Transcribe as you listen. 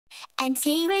and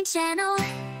T in channel.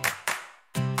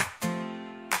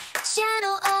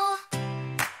 Channel O.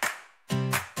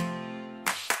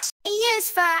 E is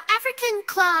for African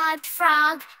clawed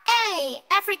frog. A,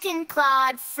 African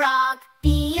clawed frog.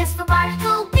 B is for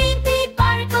Barnacle B B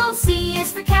Barnacle. C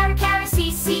is for Caracara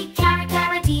C C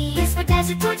Caracara. D is for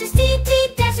desert tortoise. D D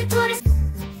desert tortoise.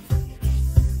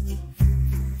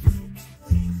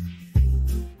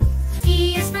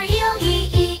 E is for Eel E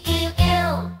E Eel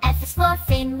Eel. F is for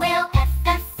fin whale.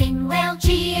 F fin whale.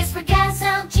 G is for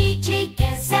Gazelle G G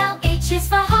Gazelle. H is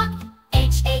for hawk.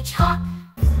 H hawk.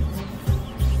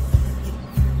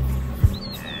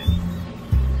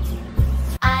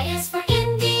 I is for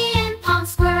Indian palm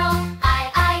squirrel.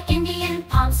 I Indian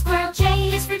palm squirrel.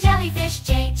 J is for jellyfish.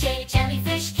 J J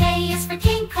jellyfish. K is for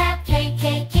king crab. K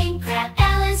king crab.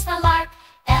 L is for lark.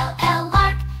 L L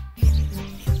lark.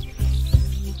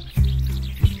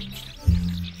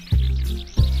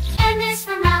 N is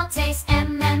for Maltese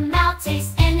M M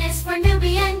Maltese. N is for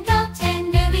Nubian goat.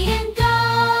 N Nubian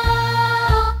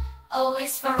goat. O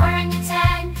is for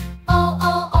Orangutan O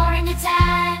O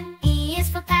Orangutan. E is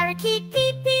for Parakeet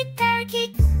P P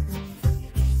Parakeet.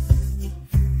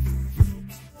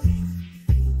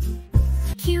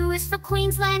 Q is for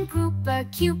Queensland grouper.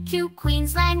 Q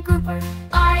Queensland grouper.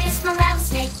 R is for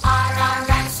rattlesnake. R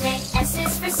rattlesnake. S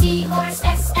is for seahorse.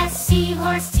 S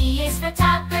seahorse. T is for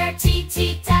topper. T